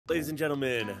Ladies and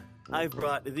gentlemen, I've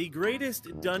brought the greatest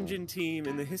dungeon team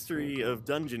in the history of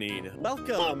dungeoning.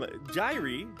 Welcome,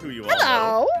 Jeaire, who you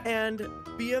all know, and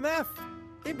BMF.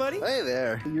 Hey, buddy. Hey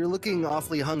there. You're looking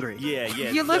awfully hungry. Yeah.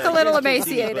 You look a little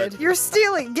emaciated. You're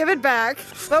stealing. Give it back.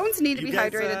 Bones need to be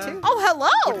hydrated, too. Oh, hello.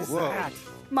 What is that?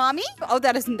 Mommy? Oh,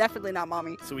 that is definitely not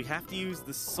mommy. So we have to use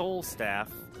the soul staff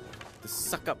to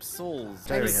suck up souls.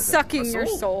 I'm sucking your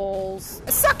souls.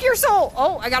 Suck your soul!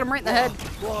 Oh, I got him right in the head.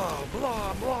 Blah,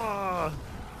 blah, blah.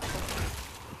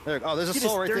 There, oh, there's a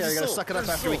soul right there. You gotta suck it up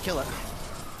after we kill it.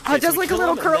 Oh, it does like a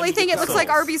little curly thing. It looks like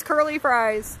Arby's curly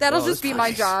fries. That'll just be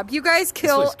my job. You guys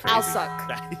kill, I'll suck.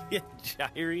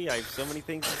 Jeaire, I have so many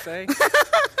things to say.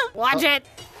 Watch it.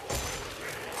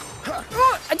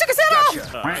 Oh, I took a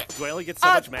set off! Do I only get so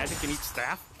much magic in each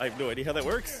staff? I have no idea how that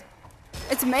works.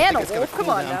 It's mana wolf. Come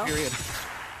on now. Period.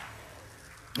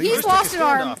 He's lost an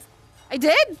arm. I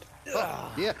did?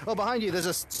 Yeah. Oh, behind you, there's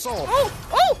a soul. Oh,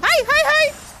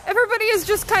 hi. Everybody is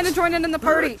just kind of joining in the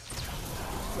party.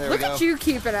 There Look we go. at you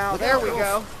keeping out. There we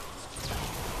go.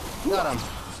 Got him.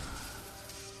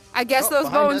 I guess those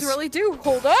bones really do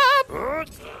hold up.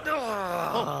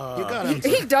 Oh, you got him.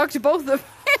 He ducked both of them.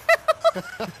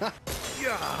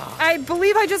 I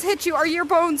believe I just hit you. Are your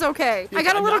bones okay? I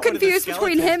got a little confused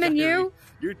between him and you.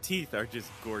 Your teeth are just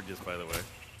gorgeous, by the way.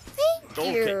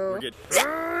 Thank you. We're good.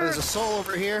 There's a soul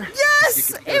over here.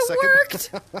 Yes, it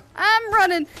worked. I'm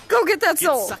running. Go get that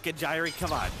soul. Suck it, Jeaire.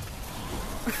 Come on.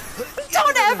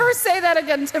 Don't ever say that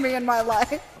again to me in my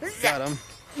life. Got him.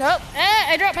 Nope.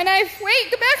 I dropped my knife. Wait,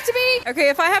 get back to me. Okay,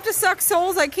 if I have to suck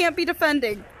souls, I can't be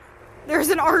defending. There's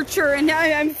an archer, and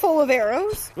I'm full of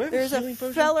arrows. There's a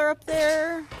feller up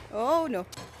there. Oh, no.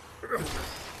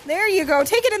 There you go.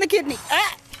 Take it in the kidney.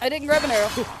 Ah! I didn't grab an arrow.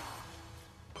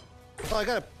 Oh, I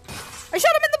got it. I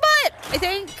shot him in the butt, I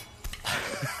think.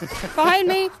 Behind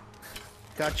me.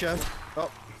 Gotcha.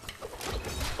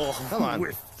 Oh, come on.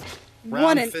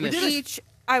 One in each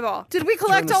eyeball. Did we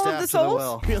collect all of the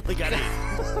souls? We only got 8.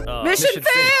 Mission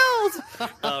failed!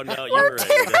 Oh, no, you're We're right.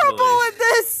 terrible at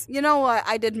this! You know what?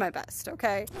 I did my best,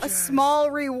 okay? A small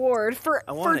reward for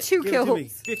 2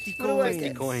 kills.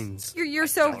 50 coins. You're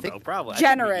so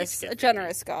generous. A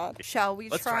generous god. Shall we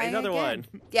Let's try another again?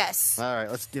 one. Yes. All right,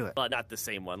 let's do it. But not the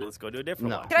same one. Let's go to a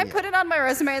different one. Can I put it on my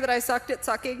resume that I sucked at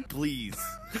sucking? Please.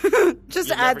 Just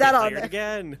You'll add never that get on tired there.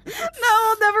 again. No,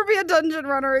 I'll never be a dungeon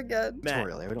runner again. Matt,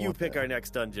 Really, we don't you want pick that. our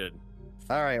next dungeon.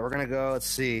 All right, we're gonna go. Let's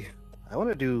see. I want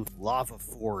to do Lava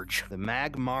Forge, the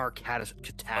Magmar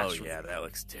catastrophe. Oh yeah, that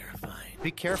looks terrifying.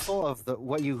 Be careful of the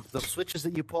switches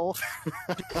that you pull.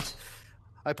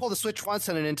 I pulled the switch once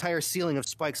and an entire ceiling of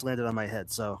spikes landed on my head.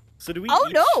 So do we? Oh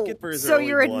each no! skip, or is So there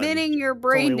you're only one? admitting you're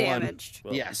brain Only one. damaged.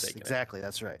 Well, yes, I'm taking it. exactly.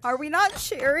 That's right. Are we not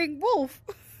sharing wolf?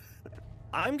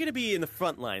 I'm gonna be in the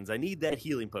front lines. I need that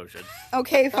healing potion.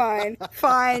 Okay, fine.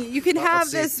 Fine. You can have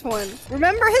this one.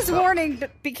 Remember his warning.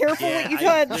 Be careful what you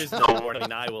touch. There's no warning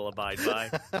I will abide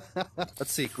by.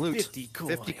 Let's see. Loot. 50 coins.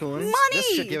 50 coins. Money!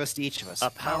 This should give us to each of us A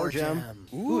power gem.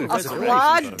 Ooh, A resurrection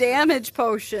quad potion. damage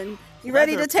potion. You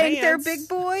ready Leather to tank there, pants. big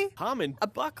boy? Common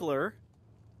buckler.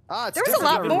 It's There was a different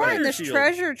lot than more mine. in this shield.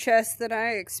 treasure chest than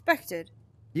I expected.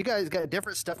 You guys got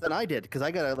different stuff than I did because I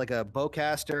got like a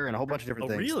bowcaster and a whole bunch of different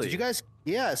things. Really? Did you guys?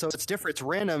 Yeah. So it's different. It's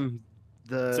random.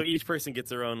 So each person gets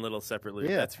their own little separate loot.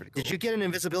 Yeah. That's pretty cool. Did you get an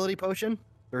invisibility potion,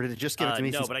 or did it just give it to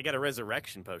me? No, but I got a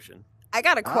resurrection potion. I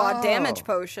got a quad Oh. damage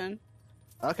potion.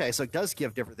 Okay, so it does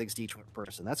give different things to each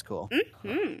person. That's cool.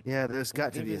 Yeah, there's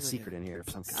got to be a secret in here of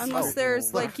some kind. Unless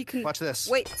there's like you can. Watch this.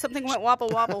 Wait, something went wobble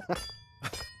wobble.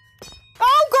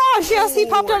 Oh gosh! Yes, he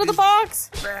popped out of the box.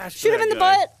 Shoot him in the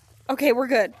butt. Okay, we're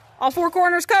good. All 4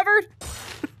 corners covered. I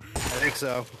think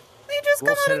so. They just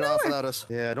We'll come set out it of off nowhere. without us.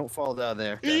 Yeah, don't fall down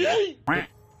there.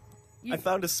 I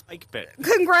found a spike pit.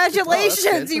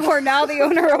 Congratulations! You are now the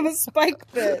owner of a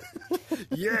spike pit.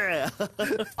 Yeah.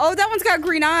 Oh, that one's got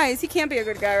green eyes. He can't be a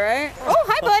good guy, right? Oh,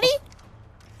 hi, buddy.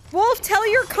 Wolf, tell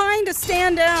your kind to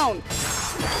stand down.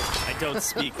 I don't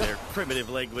speak their primitive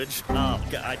language. Oh,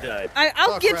 God, I died.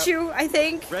 I'll get crap. you, I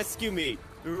think. Rescue me.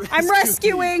 I'm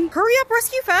rescuing. Hurry up,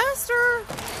 rescue faster.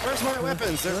 Where's my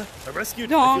weapons? They're- I'm rescued.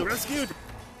 No. I feel rescued.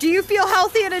 Do you feel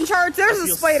healthy and in charge? There's I a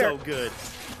feel spider. so good.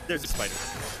 There's a spider.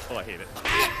 Oh, I hate it.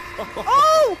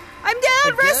 Oh, I'm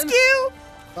down. Again? Rescue.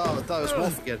 Oh, I thought it was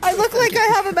wolf again. I look like I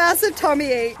have a massive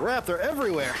tummy ache. Crap, they're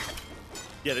everywhere.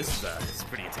 Yeah, this is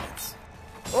pretty intense.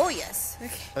 Oh, yes.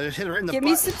 Okay. I just hit it right in the Give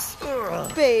me butt. some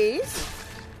space.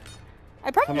 I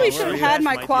probably on, should have Larry. had That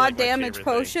my might be, quad like, my damage favorite thing.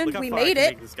 potion. Look how We far I made can it.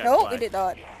 make this guy No, fly. we did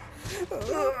not.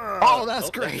 Oh, that's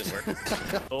that great. didn't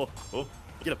work. Oh,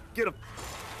 get him, get him.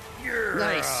 Yeah.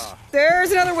 Nice.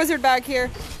 There's another wizard back here.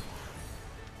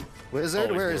 Wizard,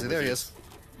 Always where more is he? There he is.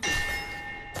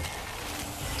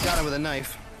 Got him with a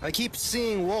knife. I keep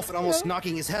seeing Wolf and almost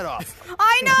knocking his head off.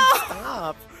 I know!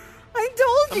 Stop. I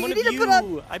told you, you need to put up...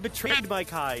 I betrayed my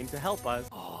kind to help us.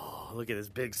 Oh, look at this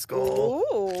big skull.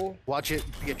 Ooh. Watch it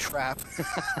be a trap.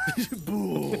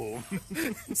 Boom.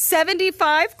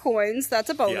 75 coins, that's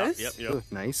a bonus. Yep. Ooh,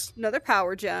 nice. Another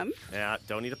power gem. Yeah,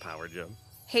 don't need a power gem.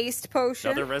 Haste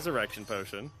potion. Another resurrection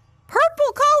potion.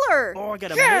 Purple color! Oh, I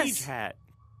got a mage hat.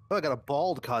 Oh, I got a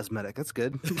bald cosmetic. That's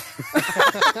good.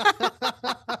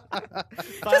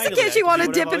 Just in case you want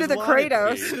to dip into the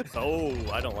Kratos. Oh,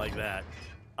 I don't like that.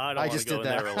 I don't want to go in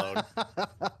there alone.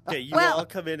 Okay, you all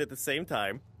come in at the same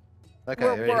time. Okay,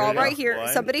 we're all right here.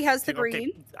 1, Somebody has the 2, green.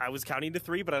 Okay. I was counting to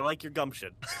 3, but I like your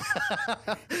gumption.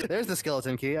 There's the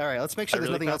skeleton key. All right, let's make sure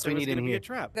there's nothing else we need in here. A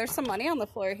trap. There's some money on the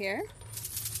floor here.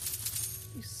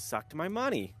 You sucked my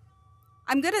money.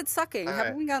 I'm good at sucking. All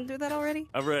Haven't right. we gone through that already?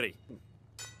 I'm ready.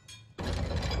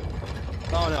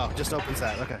 Oh no, just opens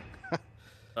that. Okay.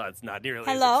 Oh, it's not nearly.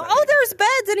 Hello? As exciting. Oh, there's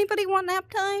beds. Anybody want nap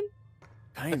time?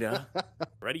 Kinda.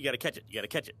 Ready? You gotta catch it. You gotta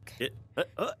catch it.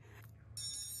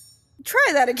 Try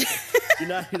that again. You're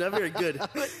not very good.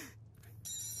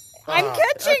 I'm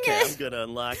catching Okay, it. I'm gonna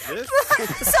unlock this.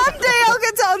 Someday I'll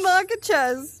get to unlock a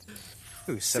chest.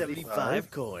 Ooh,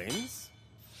 75 coins.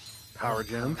 Power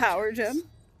gem. Power gem.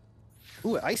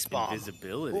 Ooh, ice bomb.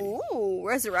 Invisibility. Ooh,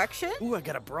 resurrection. Ooh, I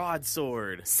got a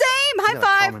broadsword. Same. High got a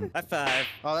five. common- High five.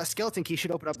 Oh, that skeleton key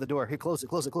should open up the door. Here, close it,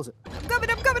 close it, close it. I'm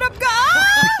coming up, coming up.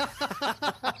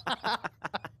 Ah!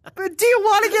 But do you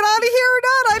want to get out of here or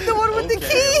not? I'm the one with the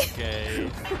key. Okay.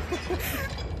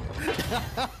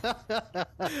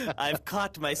 I've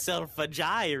caught myself a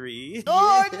Jeaire.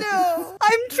 Oh no!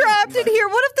 I'm trapped in here.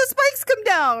 What if the spikes come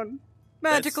down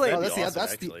magically? Oh, That'd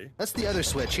that's be the awesome, that's the other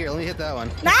switch. Here, let me hit that one.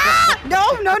 Ah!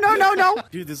 No!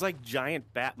 Dude, there's like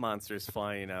giant bat monsters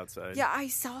flying outside. Yeah, I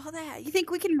saw that. You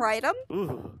think we can ride them?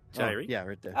 Ooh, Jeaire. Yeah,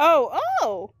 right there.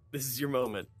 Oh! This is your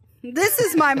moment. This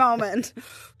is my moment.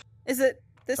 Is it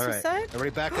this All right, side? everybody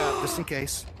back up just in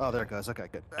case. Oh, there it goes. Okay,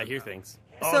 good. I hear things.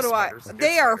 So do spiders. I.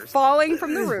 They are falling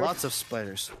from the roof. Lots of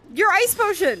spiders. Your ice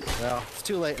potion. Well, it's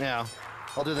too late now.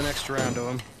 I'll do the next round of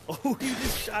them. Oh, you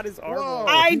just shot his arm. Whoa. off.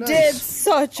 I nice. did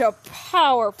such a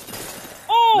powerful.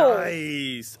 Oh!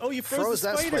 Nice. Oh, you froze the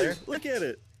that spider. spider. Look at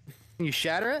it. Can you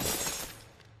shatter it?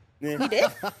 Yeah. He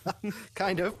did?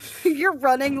 Kind of. You're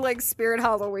running like Spirit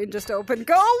Halloween just opened.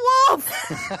 Go, Wolf!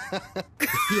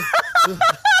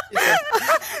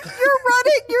 You're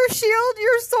running, your shield,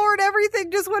 your sword,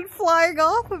 everything just went flying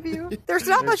off of you. There's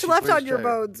not much left on your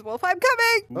bones, Wolf. I'm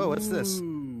coming! Oh, what's this?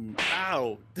 Ooh.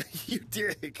 Ow. You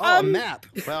dick. Oh, a map.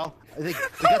 Well, I think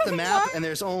we got the map, and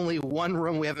there's only one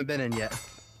room we haven't been in yet.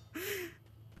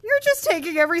 You're just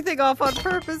taking everything off on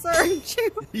purpose, aren't you?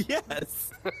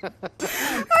 Yes. I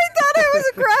thought it was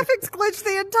a graphics glitch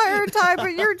the entire time,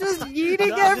 but you're just yeeting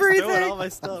No, I'm just throwing all everything. my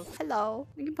stuff. Hello.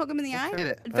 You can poke him in the eye? Hit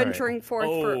it. Adventuring forth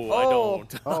for... I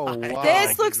don't. Oh, wow.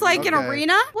 This looks like an Okay.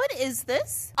 arena. What is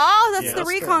this? Oh, that's Yeah, the that's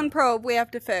recon probe we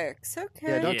have to fix. Okay.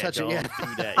 Yeah, don't touch it yet.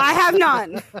 do that. I have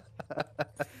none.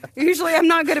 Usually I'm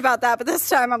not good about that, but this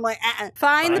time I'm like,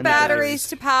 Find the batteries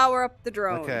to power up the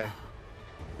drone. Okay.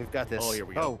 We've got this. Oh, here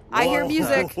we go. I hear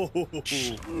music.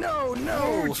 No,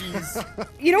 no. Jeez.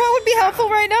 You know what would be helpful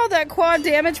right now? That quad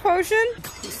damage potion?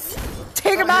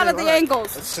 Take him out at the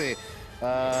ankles. Let's see. We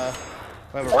have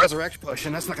a resurrection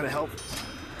potion. That's not going to help.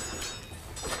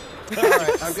 All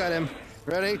right, I've got him.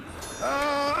 Ready?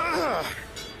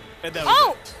 And that was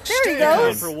Oh, there he down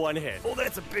goes. for one hit. Oh,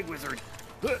 that's a big wizard.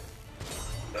 Oh,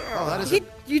 that is a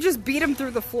You just beat him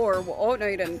through the floor. Oh, no,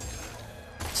 you didn't.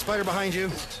 spider behind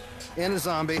you. And a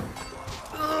zombie.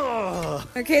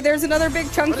 Okay, there's another big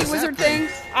chunky What is that wizard thing?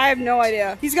 thing. I have no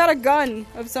idea. He's got a gun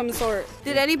of some sort.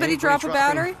 Did anybody drop a dropping-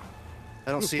 battery?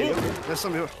 I don't see it. There's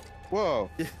somebody. Whoa.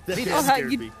 That He just Oh,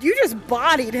 scared me. you just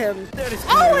bodied him. That is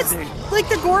Oh, it's amazing. like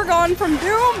the Gorgon from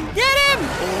Doom. Get him!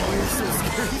 Oh, you're so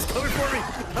scared. He's coming for me.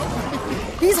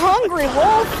 He's hungry,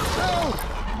 Wolf. Oh!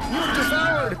 You were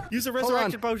devoured! Use a on.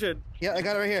 resurrection potion. Yeah, I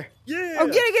got it right here. Yeah. Oh,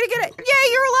 get it. Yeah,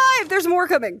 you're alive. There's more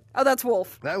coming. Oh, that's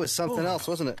Wolf. That was something else,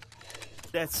 wasn't it?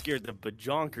 That scared the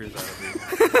bajonkers out of me.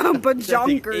 That thing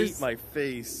Bajonkers. ate my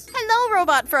face. Hello,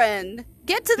 robot friend.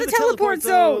 Get to the The teleport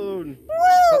zone.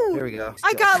 Oh, Woo! there we go.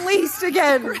 I got leased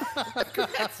again.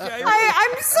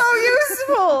 I'm so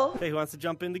useful. Hey, who wants to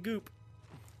jump in the goop?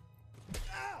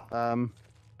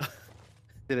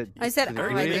 Did it? I said did it Or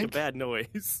do you I make a anything? bad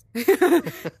noise.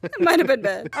 It might have been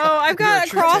bad. Oh, I've got You're a a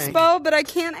true crossbow, but I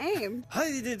can't aim.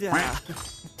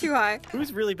 Too high.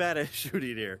 Who's really bad at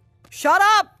shooting here? Shut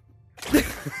up.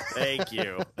 Thank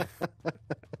you.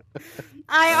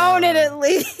 I own it at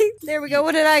least. There we go.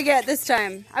 What did I get this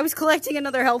time? I was collecting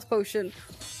another health potion.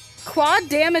 Quad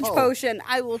damage potion.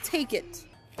 I will take it.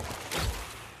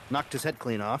 Knocked his head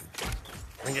clean off.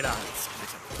 Bring it on.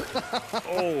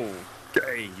 Oh,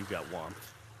 dang, you got whomped.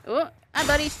 Oh, hi,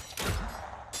 buddy.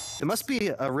 It must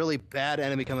be a really bad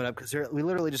enemy coming up because we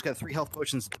literally just got 3 health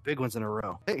potions, the big ones in a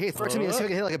row. Hey, throw it to me. Let's see if I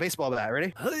can hit like a baseball bat.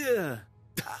 Ready? Oh, yeah.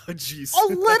 Jeez. A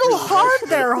little hard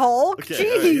there, Hulk. Okay,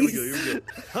 Jeez. right, here we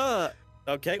go.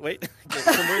 Okay, wait.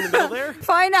 Somewhere in the middle there?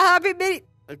 Find a happy medium.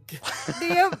 Okay.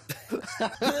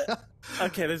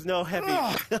 Okay, there's no heavy.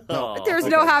 There's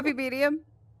no happy medium.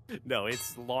 No,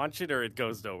 it's launch it or it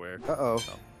goes nowhere. Uh-oh.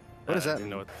 What is that?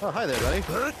 Oh, hi there,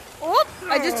 buddy. Oh,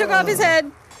 I just took off his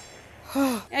head.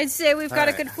 I'd say we've got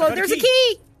a good flow. There's a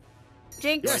key.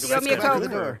 Jinx, you owe me a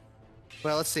coke.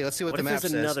 Well, let's see what the map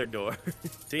says. There's another door.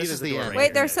 This is the end.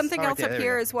 Wait, there's something else up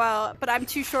here as well, but I'm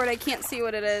too short. I can't see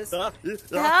what it is. Help!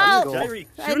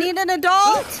 I need an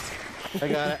adult. I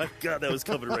got it. God, that was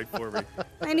coming right for me.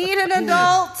 I need an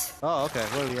adult. Oh, okay.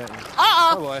 What do we got?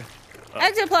 Oh boy.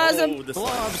 Ectoplasm. Oh, the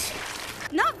blobs.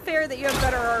 Not fair that you have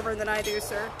better armor than I do,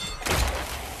 sir.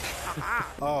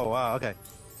 Oh, wow. Okay.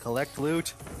 Collect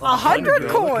loot. 100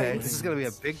 coins. Okay. This is gonna be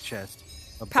a big chest.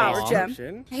 A Power bomb.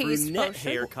 gem. Brunette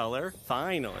hair color.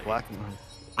 Finally. Black.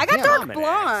 I got dark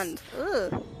blonde.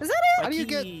 Ugh. Is that it? How do you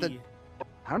get the?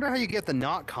 I wonder how you get the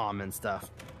not common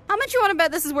stuff. How much you want to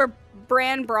bet this is where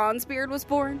Bran Bronzebeard was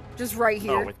born? Just right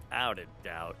here. Oh, without a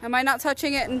doubt. Am I not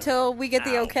touching it until we get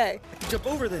the okay? Jump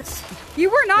over this. You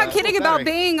were not kidding about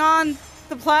being on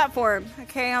the platform.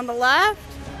 Okay, on the left.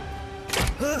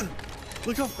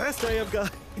 Look how fast I am,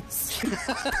 guys.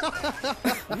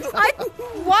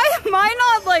 Why am I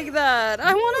not like that?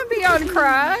 I want to be on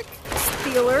crack.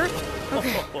 Stealer.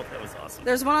 Okay. Oh, that was awesome.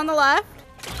 There's one on the left.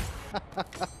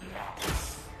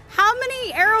 How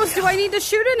many arrows do I need to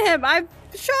shoot in him? I've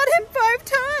shot him 5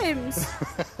 times.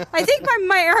 I think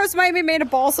my arrows might be made of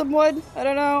balsam wood. I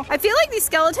don't know. I feel like these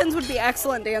skeletons would be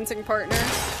excellent dancing partners.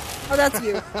 Oh, that's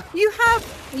you. You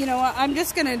know what? I'm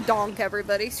just gonna donk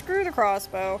everybody. Screw the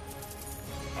crossbow.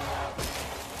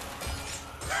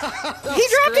 He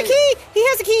dropped a key! He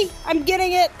has a key! I'm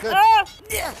getting it! Get him,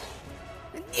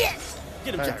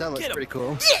 Jeaire. That looks pretty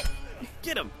cool.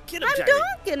 Get him, I'm Jeaire.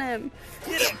 donking him!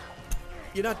 Get him!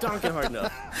 You're not donking hard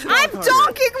enough. I'm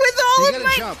donking with all of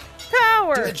my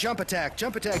power! Do the jump attack!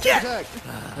 Jump attack! Jump attack!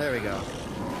 There we go.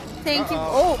 Thank you.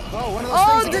 Oh, one of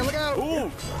those things again. Look out!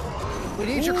 Ooh. We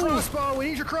need your crossbow! We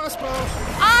need your crossbow!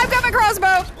 I've got my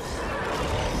crossbow!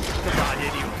 Come on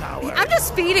in, you coward. I'm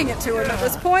just feeding it to him at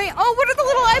this point. Oh, what are the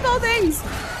little eyeball things?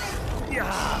 Yeah.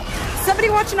 Somebody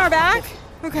watching our back?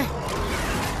 Okay.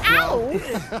 Ow!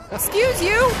 Excuse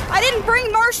you! I didn't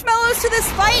bring marshmallows to this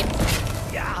fight!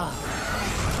 Yeah.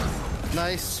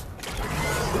 Nice.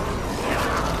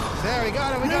 There, we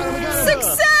got him! We got him! We got him!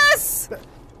 Success! All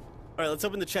right, let's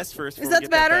open the chest first. Is that the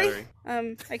battery?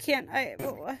 I can't. I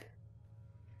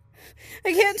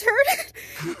can't turn it.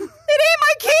 It ain't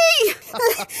my key.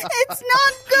 It's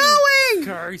not going.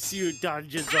 Curse you,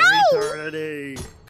 Dungeons of Eternity.